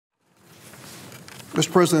Mr.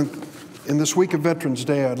 President, in this week of Veterans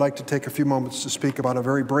Day, I'd like to take a few moments to speak about a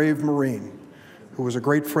very brave Marine who was a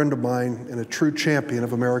great friend of mine and a true champion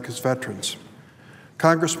of America's veterans.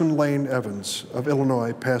 Congressman Lane Evans of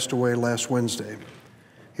Illinois passed away last Wednesday.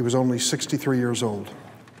 He was only 63 years old.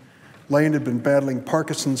 Lane had been battling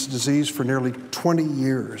Parkinson's disease for nearly 20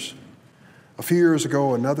 years. A few years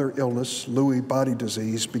ago, another illness, Lewy body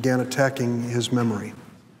disease, began attacking his memory.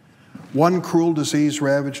 One cruel disease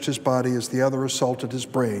ravaged his body as the other assaulted his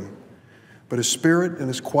brain, but his spirit and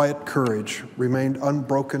his quiet courage remained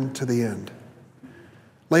unbroken to the end.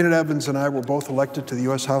 Lane Evans and I were both elected to the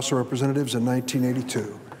U.S. House of Representatives in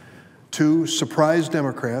 1982, two surprise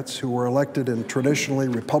Democrats who were elected in traditionally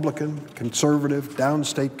Republican, conservative,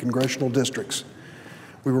 downstate congressional districts.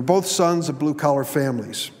 We were both sons of blue-collar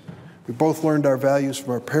families. We both learned our values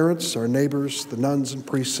from our parents, our neighbors, the nuns and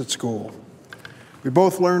priests at school. We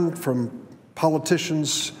both learned from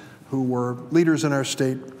politicians who were leaders in our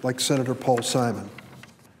state, like Senator Paul Simon.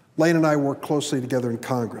 Lane and I worked closely together in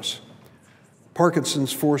Congress.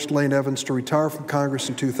 Parkinson's forced Lane Evans to retire from Congress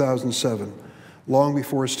in 2007, long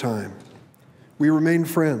before his time. We remained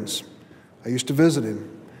friends. I used to visit him,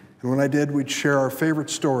 and when I did, we'd share our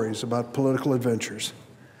favorite stories about political adventures.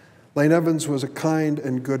 Lane Evans was a kind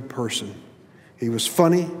and good person. He was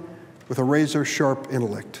funny, with a razor-sharp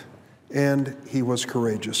intellect, and he was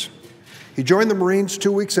courageous. He joined the Marines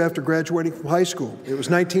 2 weeks after graduating from high school. It was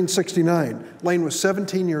 1969. Lane was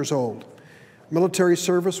 17 years old. Military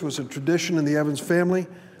service was a tradition in the Evans family.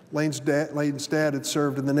 Lane's dad had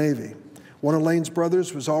served in the Navy. One of Lane's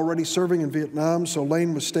brothers was already serving in Vietnam, so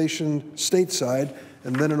Lane was stationed stateside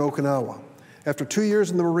and then in Okinawa. After 2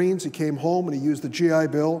 years in the Marines, he came home and he used the GI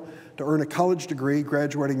Bill to earn a college degree,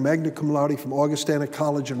 graduating magna cum laude from Augustana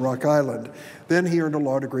College in Rock Island. Then he earned a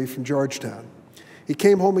law degree from Georgetown. He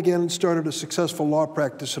came home again and started a successful law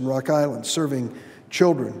practice in Rock Island, serving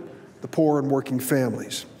children, the poor, and working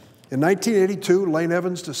families. In 1982, Lane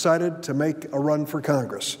Evans decided to make a run for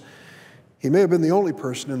Congress. He may have been the only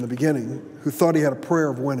person in the beginning who thought he had a prayer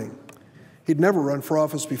of winning. He'd never run for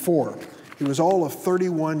office before. He was all of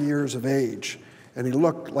 31 years of age, and he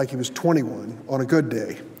looked like he was 21 on a good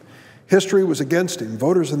day. History was against him.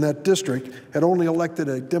 Voters in that district had only elected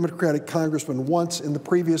a Democratic congressman once in the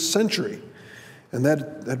previous century, and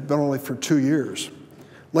that had been only for 2 years.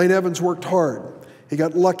 Lane Evans worked hard. He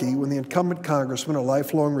got lucky when the incumbent congressman, a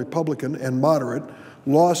lifelong Republican and moderate,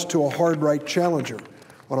 lost to a hard-right challenger.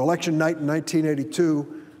 On election night in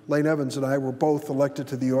 1982, Lane Evans and I were both elected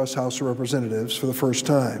to the U.S. House of Representatives for the first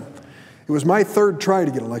time. It was my third try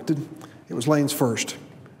to get elected. It was Lane's first.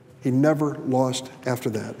 He never lost after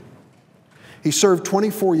that. He served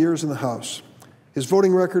 24 years in the House. His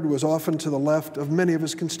voting record was often to the left of many of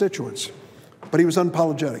his constituents, but he was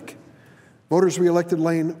unapologetic. Voters reelected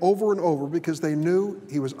Lane over and over because they knew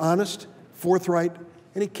he was honest, forthright,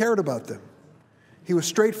 and he cared about them. He was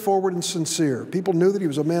straightforward and sincere. People knew that he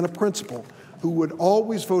was a man of principle who would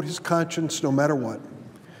always vote his conscience no matter what.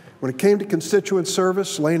 When it came to constituent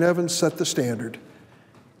service, Lane Evans set the standard.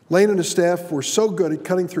 Lane and his staff were so good at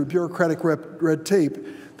cutting through bureaucratic red tape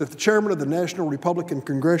that the chairman of the National Republican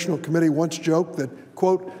Congressional Committee once joked that,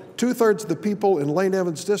 quote, 2/3 of the people in Lane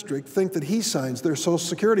Evans' district think that he signs their Social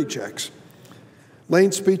Security checks.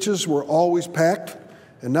 Lane's speeches were always packed,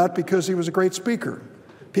 and not because he was a great speaker.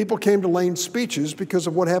 People came to Lane's speeches because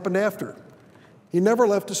of what happened after. He never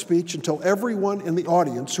left a speech until everyone in the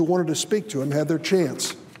audience who wanted to speak to him had their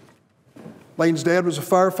chance. Lane's dad was a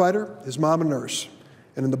firefighter, his mom a nurse.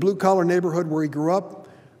 And in the blue-collar neighborhood where he grew up,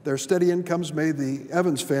 their steady incomes made the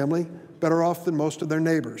Evans family better off than most of their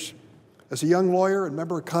neighbors. As a young lawyer and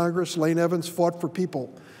member of Congress, Lane Evans fought for people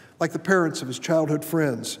like the parents of his childhood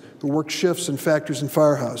friends who worked shifts in factories and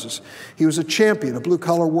firehouses. He was a champion of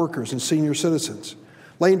blue-collar workers and senior citizens.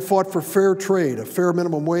 Lane fought for fair trade, a fair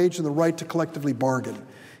minimum wage, and the right to collectively bargain.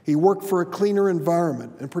 He worked for a cleaner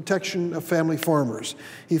environment and protection of family farmers.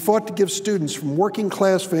 He fought to give students from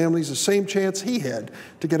working-class families the same chance he had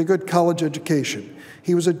to get a good college education.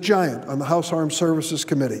 He was a giant on the House Armed Services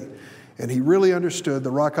Committee, and he really understood the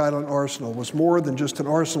Rock Island Arsenal was more than just an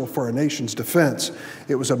arsenal for our nation's defense.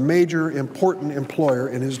 It was a major, important employer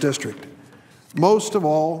in his district. Most of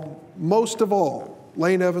all,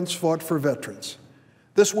 Lane Evans fought for veterans.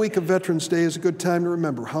 This week of Veterans Day is a good time to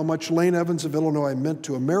remember how much Lane Evans of Illinois meant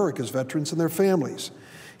to America's veterans and their families.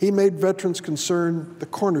 He made veterans' concern the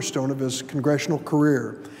cornerstone of his congressional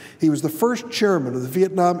career. He was the first chairman of the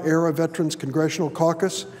Vietnam-era Veterans Congressional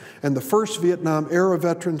Caucus and the first Vietnam-era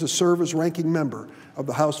veteran to serve as ranking member of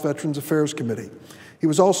the House Veterans Affairs Committee. He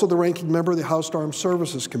was also the ranking member of the House Armed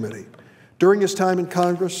Services Committee. During his time in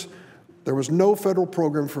Congress, there was no federal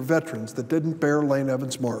program for veterans that didn't bear Lane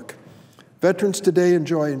Evans' mark. Veterans today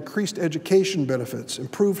enjoy increased education benefits,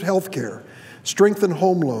 improved health care, strengthened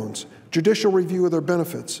home loans, judicial review of their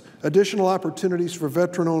benefits, additional opportunities for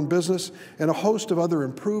veteran-owned business, and a host of other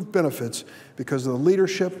improved benefits because of the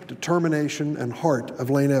leadership, determination, and heart of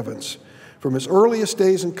Lane Evans. From his earliest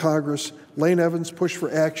days in Congress, Lane Evans pushed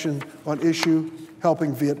for action on issue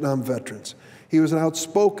helping Vietnam veterans. He was an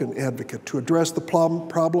outspoken advocate to address the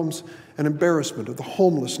problems and embarrassment of the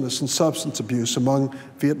homelessness and substance abuse among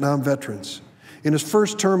Vietnam veterans. In his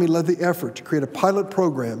first term, he led the effort to create a pilot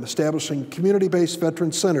program establishing community-based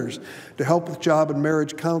veteran centers to help with job and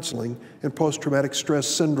marriage counseling and post-traumatic stress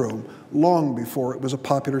syndrome long before it was a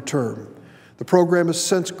popular term. The program has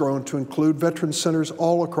since grown to include veteran centers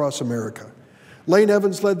all across America. Lane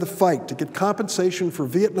Evans led the fight to get compensation for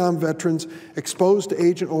Vietnam veterans exposed to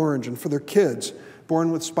Agent Orange and for their kids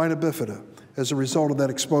born with spina bifida as a result of that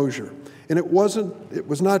exposure. And it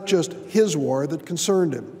was not just his war that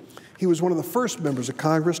concerned him. He was one of the first members of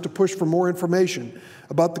Congress to push for more information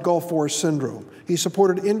about the Gulf War syndrome. He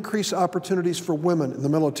supported increased opportunities for women in the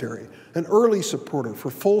military, an early supporter for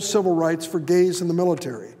full civil rights for gays in the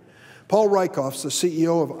military. Paul Rieckhoffs, the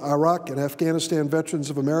CEO of Iraq and Afghanistan Veterans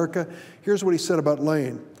of America, here's what he said about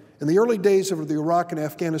Lane. In the early days of the Iraq and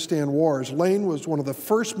Afghanistan wars, Lane was one of the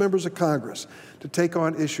first members of Congress to take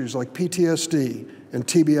on issues like PTSD and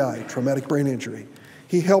TBI, traumatic brain injury.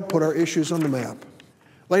 He helped put our issues on the map.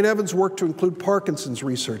 Lane Evans worked to include Parkinson's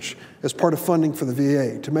research as part of funding for the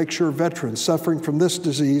VA to make sure veterans suffering from this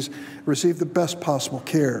disease receive the best possible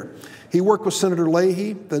care. He worked with Senator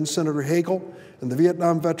Leahy, then Senator Hagel, and the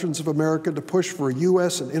Vietnam Veterans of America to push for a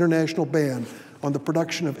U.S. and international ban on the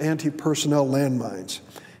production of anti-personnel landmines.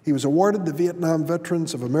 He was awarded the Vietnam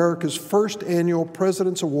Veterans of America's first annual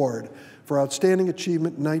President's Award for Outstanding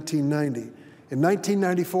Achievement in 1990. In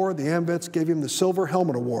 1994, the AMVETS gave him the Silver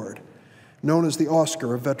Helmet Award, known as the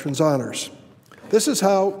Oscar of Veterans Honors. This is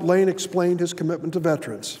how Lane explained his commitment to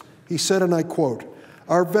veterans. He said, and I quote,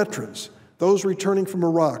 "Our veterans, those returning from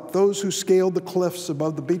Iraq, those who scaled the cliffs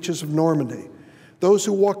above the beaches of Normandy, those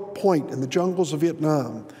who walked point in the jungles of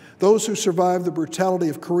Vietnam, those who survived the brutality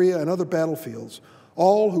of Korea and other battlefields,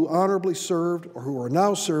 all who honorably served or who are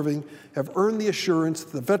now serving have earned the assurance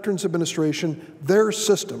that the Veterans Administration, their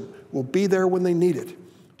system, will be there when they need it.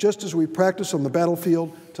 Just as we practice on the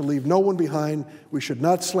battlefield to leave no one behind, we should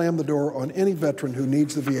not slam the door on any veteran who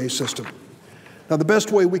needs the VA system." Now, the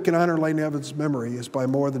best way we can honor Lane Evans' memory is by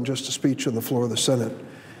more than just a speech on the floor of the Senate.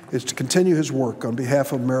 It's to continue his work on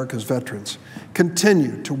behalf of America's veterans,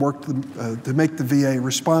 continue to work to make the VA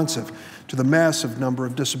responsive to the massive number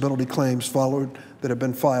of disability claims that have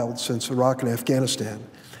been filed since Iraq and Afghanistan,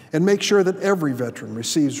 and make sure that every veteran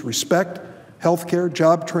receives respect, health care,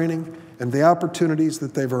 job training, and the opportunities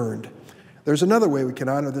that they've earned. There's another way we can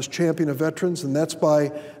honor this champion of veterans, and that's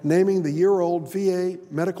by naming the year-old VA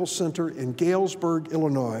Medical Center in Galesburg,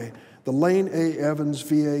 Illinois, the Lane A. Evans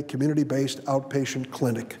VA Community-Based Outpatient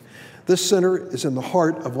Clinic. This center is in the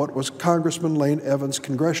heart of what was Congressman Lane Evans'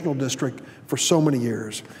 Congressional District for so many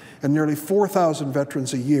years, and nearly 4,000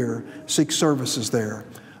 veterans a year seek services there.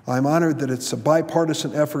 I'm honored that it's a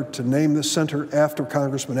bipartisan effort to name this center after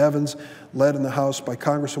Congressman Evans, led in the House by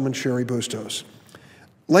Congresswoman Sherry Bustos.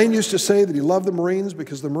 Lane used to say that he loved the Marines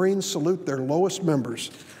because the Marines salute their lowest members.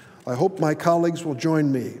 I hope my colleagues will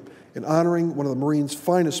join me in honoring one of the Marines'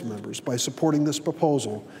 finest members by supporting this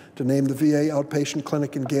proposal to name the VA Outpatient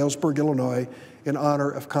Clinic in Galesburg, Illinois, in honor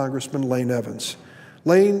of Congressman Lane Evans.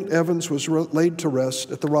 Lane Evans was laid to rest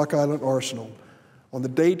at the Rock Island Arsenal on the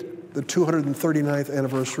date, the 239th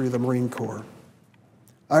anniversary of the Marine Corps.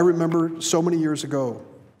 I remember so many years ago,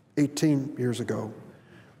 18 years ago,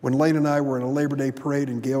 when Lane and I were in a Labor Day parade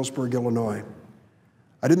in Galesburg, Illinois.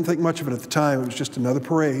 I didn't think much of it at the time. It was just another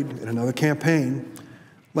parade and another campaign.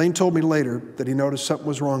 Lane told me later that he noticed something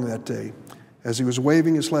was wrong that day. As he was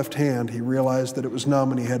waving his left hand, he realized that it was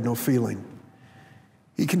numb and he had no feeling.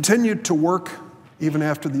 He continued to work even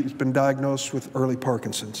after he'd been diagnosed with early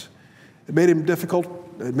Parkinson's. It made it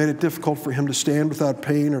difficult for him to stand without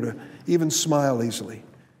pain or to even smile easily.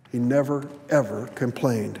 He never, ever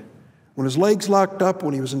complained. When his legs locked up,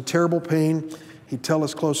 when he was in terrible pain, he'd tell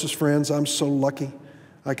his closest friends, "I'm so lucky.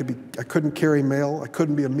 I couldn't carry mail, I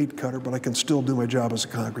couldn't be a meat cutter, but I can still do my job as a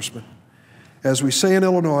congressman." As we say in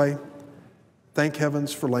Illinois, thank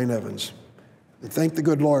heavens for Lane Evans. And thank the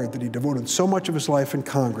good Lord that he devoted so much of his life in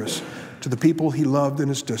Congress to the people he loved in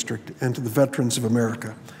his district and to the veterans of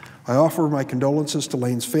America. I offer my condolences to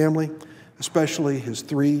Lane's family, especially his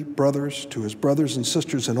three brothers, to his brothers and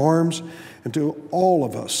sisters in arms, and to all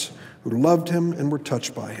of us who loved him and were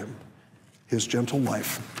touched by him, his gentle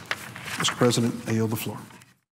life. Mr. President, I yield the floor.